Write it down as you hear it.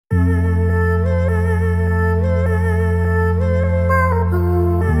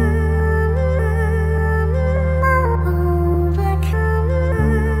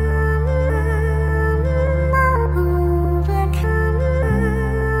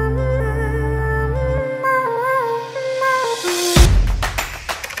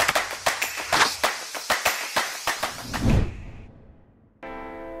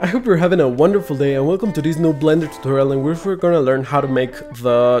hope you're having a wonderful day and welcome to this new Blender tutorial in which we're gonna learn how to make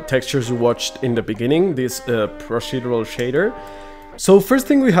the textures you watched in the beginning, this procedural shader. So first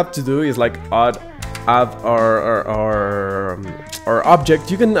thing we have to do is like add our object.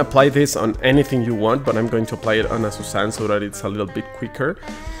 You can apply this on anything you want, but I'm going to apply it on a Suzanne so that it's a little bit quicker.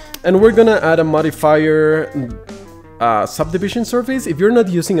 And we're gonna add a modifier subdivision surface. If you're not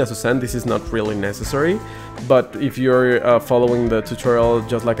using a Suzanne, this is not really necessary, but if you're following the tutorial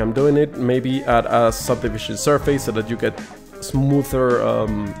just like I'm doing it, maybe add a subdivision surface so that you get smoother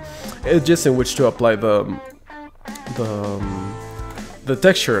edges in which to apply the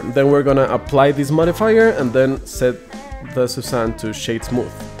texture. Then we're gonna apply this modifier and then set the Suzanne to shade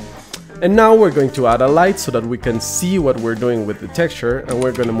smooth. And now we're going to add a light so that we can see what we're doing with the texture, and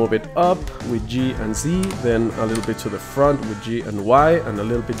we're going to move it up with G and Z, then a little bit to the front with G and Y, and a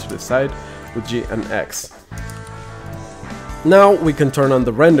little bit to the side with G and X. Now we can turn on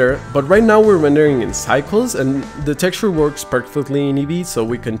the render, but right now we're rendering in cycles and the texture works perfectly in Eevee, so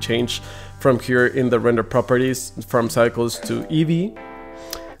we can change from here in the render properties from cycles to Eevee.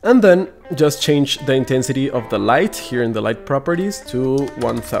 And then just change the intensity of the light here in the light properties to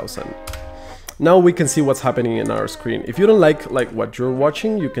 1000. Now we can see what's happening in our screen. If you don't like what you're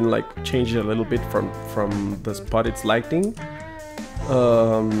watching, you can like change it a little bit from the spot it's lighting.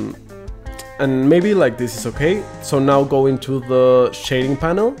 And maybe like this is okay. So now go into the shading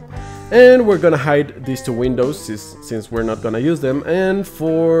panel and we're gonna hide these two windows since we're not gonna use them. And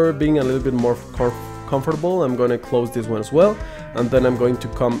for being a little bit more comfortable, I'm going to close this one as well, and then I'm going to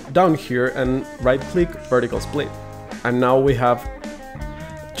come down here and right click vertical split, and now we have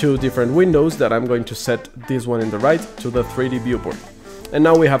two different windows that I'm going to set this one in the right to the 3D viewport, and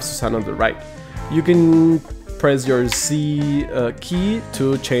now we have Suzanne on the right. You can press your Z key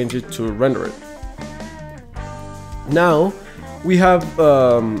to change it to render it. Now we have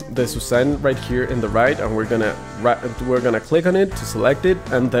the Suzanne right here in the right, and we're gonna click on it to select it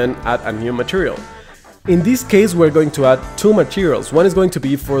and then add a new material. In this case, we're going to add two materials. One is going to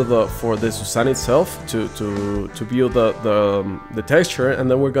be for the Suzanne itself to view the texture, and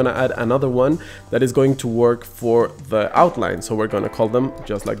then we're gonna add another one that is going to work for the outline. So we're gonna call them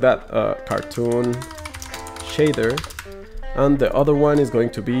just like that, cartoon shader, and the other one is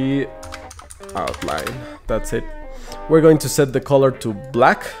going to be outline. That's it. We're going to set the color to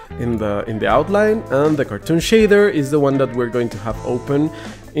black in the outline, and the cartoon shader is the one that we're going to have open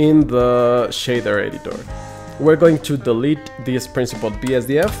in the shader editor. We're going to delete this principled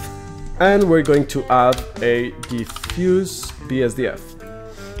BSDF, and we're going to add a diffuse BSDF.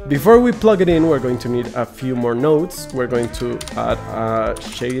 Before we plug it in, we're going to need a few more nodes. We're going to add a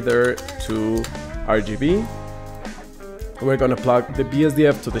shader to RGB. We're going to plug the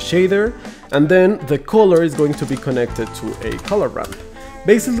BSDF to the shader, and then the color is going to be connected to a color ramp.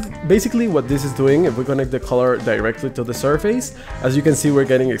 Basically what this is doing, if we connect the color directly to the surface, as you can see, we're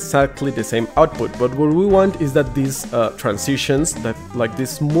getting exactly the same output. But what we want is that these transitions, that like these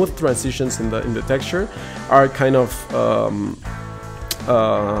smooth transitions in the texture, are kind of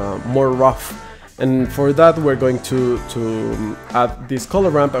more rough. And for that, we're going to add this color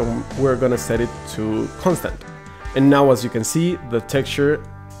ramp, and we're gonna set it to constant. And now, as you can see, the texture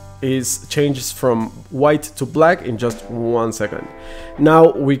changes from white to black in just 1 second.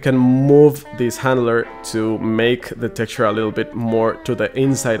 Now we can move this handler to make the texture a little bit more to the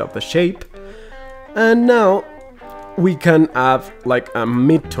inside of the shape. And now we can have like a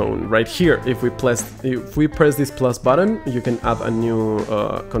mid-tone right here. If we press this plus button, you can add a new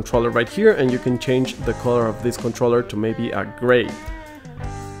controller right here, and you can change the color of this controller to maybe a gray.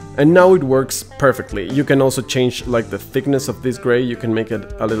 And now it works perfectly. You can also change like the thickness of this gray. You can make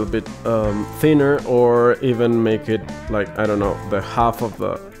it a little bit thinner, or even make it like, I don't know, the half of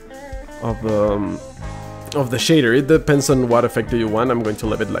the shader. It depends on what effect do you want. I'm going to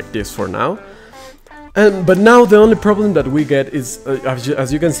leave it like this for now. But now the only problem that we get is,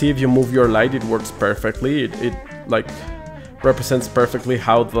 as you can see, if you move your light, it works perfectly. It like represents perfectly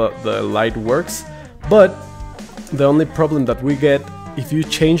how the light works. But the only problem that we get, if you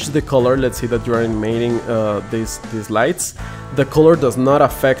change the color, let's say that you're animating these lights, the color does not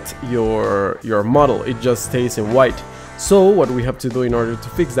affect your model, it just stays in white. So what we have to do in order to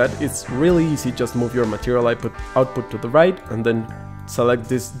fix that, it's really easy. Just move your material output to the right, and then select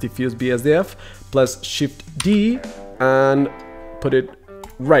this diffuse BSDF, plus Shift D, and put it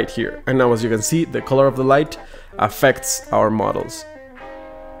right here. And now, as you can see, the color of the light affects our models.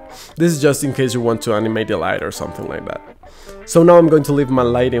 This is just in case you want to animate a light or something like that. So now I'm going to leave my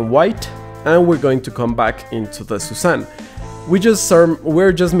light in white, and we're going to come back into the Suzanne.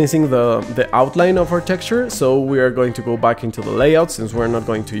 we're just missing the outline of our texture, so we are going to go back into the layout since we're not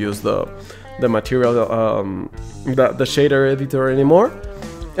going to use the material, the shader editor anymore.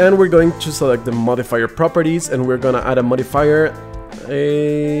 And we're going to select the modifier properties, and we're gonna add a modifier,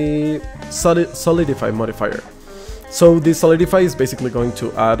 a solidify modifier. So this solidify is basically going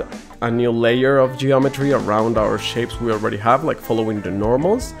to add a new layer of geometry around our shapes we already have, like following the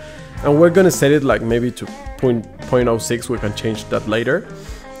normals. And we're gonna set it like maybe to 0.06, we can change that later.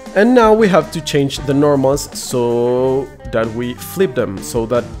 And now we have to change the normals so that we flip them, so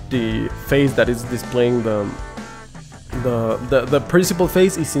that the face that is displaying the principal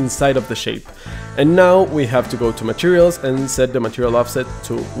face is inside of the shape. And now we have to go to materials and set the material offset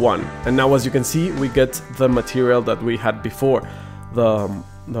to 1. And now, as you can see, we get the material that we had before, the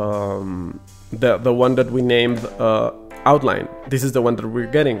one that we named outline. This is the one that we're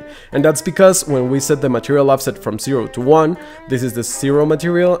getting, and that's because when we set the material offset from 0 to 1, this is the 0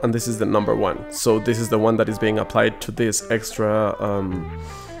 material and this is the number 1. So this is the one that is being applied to this extra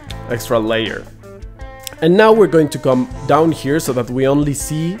layer. And now we're going to come down here so that we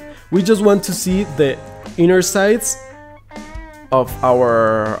just want to see the inner sides of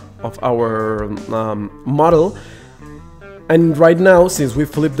our model. And right now, since we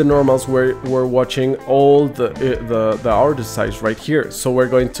flipped the normals, we're watching all the outer sides right here. So we're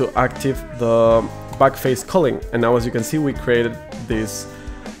going to activate the back face culling. And now, as you can see, we created this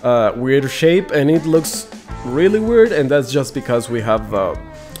weird shape, and it looks really weird. And that's just because we have the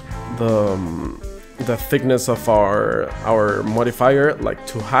thickness of our modifier like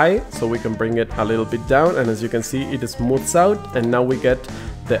too high, so we can bring it a little bit down, and as you can see, it smooths out, and now we get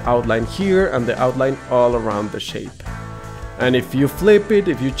the outline here and the outline all around the shape. And if you flip it,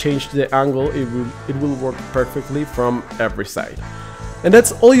 if you change the angle, it will work perfectly from every side. And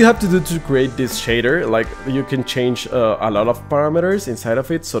that's all you have to do to create this shader. Like, you can change a lot of parameters inside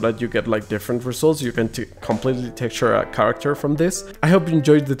of it so that you get like different results. You can completely texture a character from this. I hope you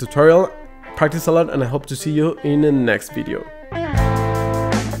enjoyed the tutorial. Practice a lot, and I hope to see you in the next video.